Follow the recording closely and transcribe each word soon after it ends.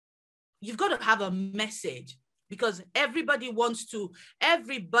you've got to have a message, because everybody,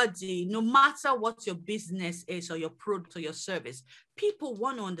 no matter what your business is or your product or your service, people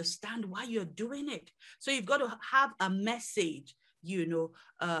want to understand why you're doing it. So you've got to have a message, to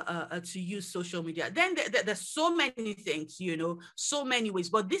use social media. Then there's so many things, so many ways,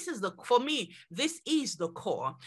 but for me, this is the core.